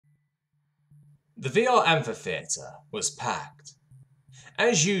The VR amphitheatre was packed,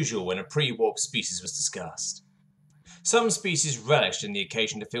 as usual when a pre-warp species was discussed. Some species relished in the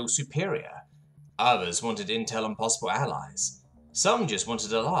occasion to feel superior, others wanted intel on possible allies, some just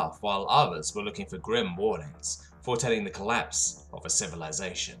wanted a laugh, while others were looking for grim warnings, foretelling the collapse of a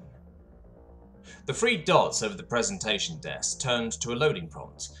civilization. The 3 dots over the presentation desk turned to a loading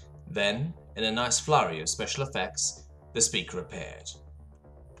prompt, then, in a nice flurry of special effects, the speaker appeared.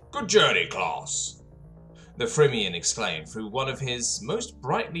 "Good journey, class," the Freemian exclaimed through one of his most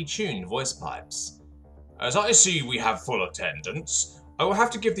brightly tuned voice pipes. "As I see we have full attendance, I will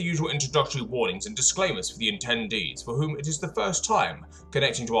have to give the usual introductory warnings and disclaimers for the attendees for whom it is the first time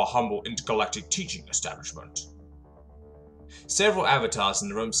connecting to our humble intergalactic teaching establishment." Several avatars in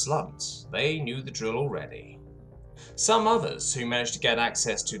the room slumped. They knew the drill already. Some others, who managed to get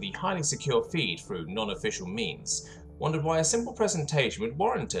access to the highly secure feed through non-official means, wondered why a simple presentation would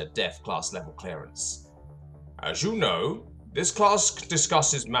warrant a Def class level clearance. "As you know, this class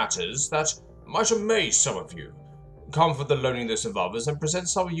discusses matters that might amaze some of you, comfort the loneliness of others, and present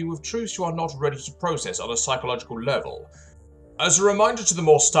some of you with truths you are not ready to process on a psychological level. As a reminder to the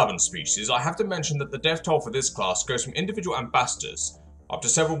more stubborn species, I have to mention that the death toll for this class goes from individual ambassadors up to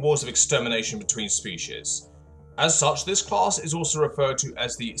several wars of extermination between species. As such, this class is also referred to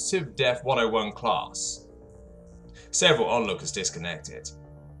as the Civ Def 101 class." Several onlookers disconnected,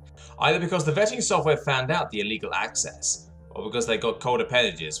 either because the vetting software found out the illegal access, or because they got cold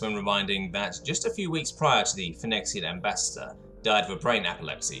appendages when reminding that just a few weeks prior to the Phyrexian ambassador died of a brain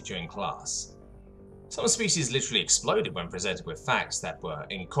epilepsy during class. Some species literally exploded when presented with facts that were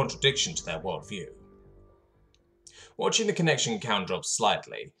in contradiction to their worldview. Watching the connection count drop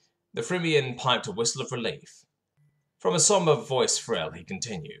slightly, the Freemian piped a whistle of relief. From a somber voice frill, he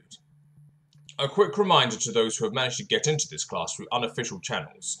continued. "A quick reminder to those who have managed to get into this class through unofficial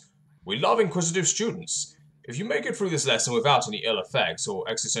channels. We love inquisitive students. If you make it through this lesson without any ill effects or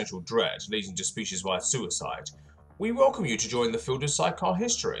existential dread leading to species-wide suicide, we welcome you to join the field of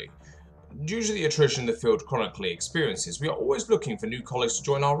psychohistory. Due to the attrition the field chronically experiences, we are always looking for new colleagues to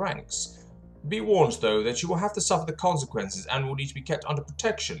join our ranks. Be warned, though, that you will have to suffer the consequences and will need to be kept under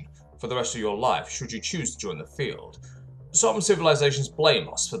protection for the rest of your life should you choose to join the field. Some civilizations blame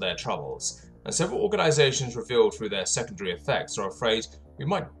us for their troubles, and several organizations revealed through their secondary effects are afraid we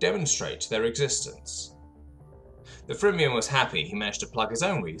might demonstrate their existence." The Freemian was happy he managed to plug his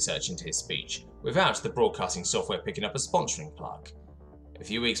own research into his speech, without the broadcasting software picking up a sponsoring plug. A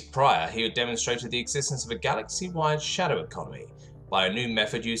few weeks prior, he had demonstrated the existence of a galaxy-wide shadow economy by a new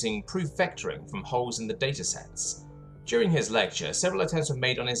method using proof vectoring from holes in the datasets. During his lecture, several attempts were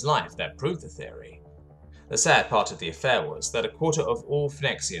made on his life that proved the theory. The sad part of the affair was that a quarter of all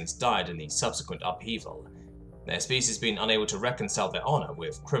Phyrexians died in the subsequent upheaval, their species being unable to reconcile their honor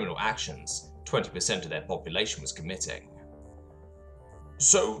with criminal actions 20% of their population was committing.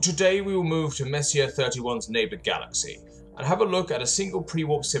 "So today we will move to Messier 31's neighbor galaxy and have a look at a single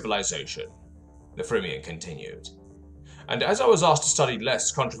pre-warp civilization," the Freemian continued. "And as I was asked to study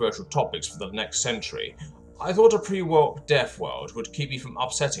less controversial topics for the next century, I thought a pre-warp deaf world would keep me from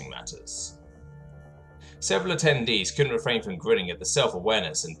upsetting matters." Several attendees couldn't refrain from grinning at the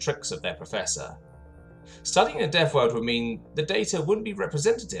self-awareness and tricks of their professor. Studying a deaf world would mean the data wouldn't be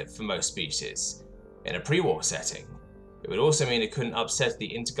representative for most species. In a pre-warp setting, it would also mean it couldn't upset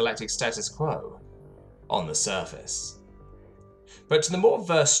the intergalactic status quo, on the surface. But to the more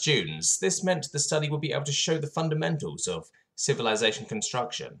versed students, this meant the study would be able to show the fundamentals of civilization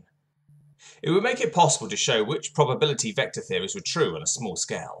construction. It would make it possible to show which probability vector theories were true on a small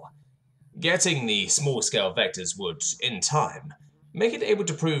scale. Getting the small-scale vectors would, in time, make it able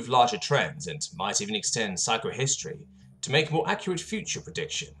to prove larger trends and might even extend psychohistory to make more accurate future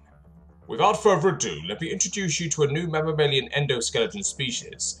prediction. "Without further ado, let me introduce you to a new mammalian endoskeleton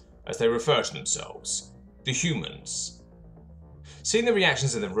species, as they refer to themselves, the humans." Seeing the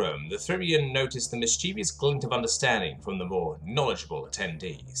reactions in the room, the Freemian noticed the mischievous glint of understanding from the more knowledgeable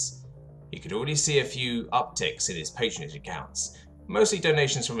attendees. He could already see a few upticks in his patronage accounts, mostly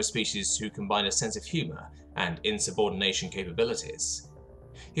donations from a species who combined a sense of humor and insubordination capabilities.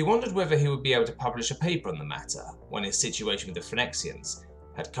 He wondered whether he would be able to publish a paper on the matter when his situation with the Phyrexians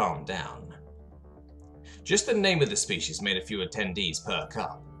had calmed down. Just the name of the species made a few attendees perk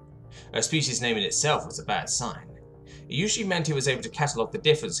up. A species name in itself was a bad sign. It usually meant he was able to catalogue the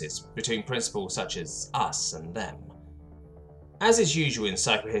differences between principles such as us and them. As is usual in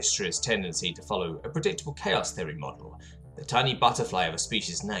psychohistory's tendency to follow a predictable chaos theory model, the tiny butterfly of a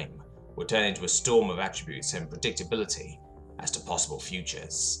species name would turn into a storm of attributes and predictability as to possible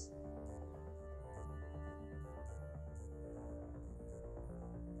futures.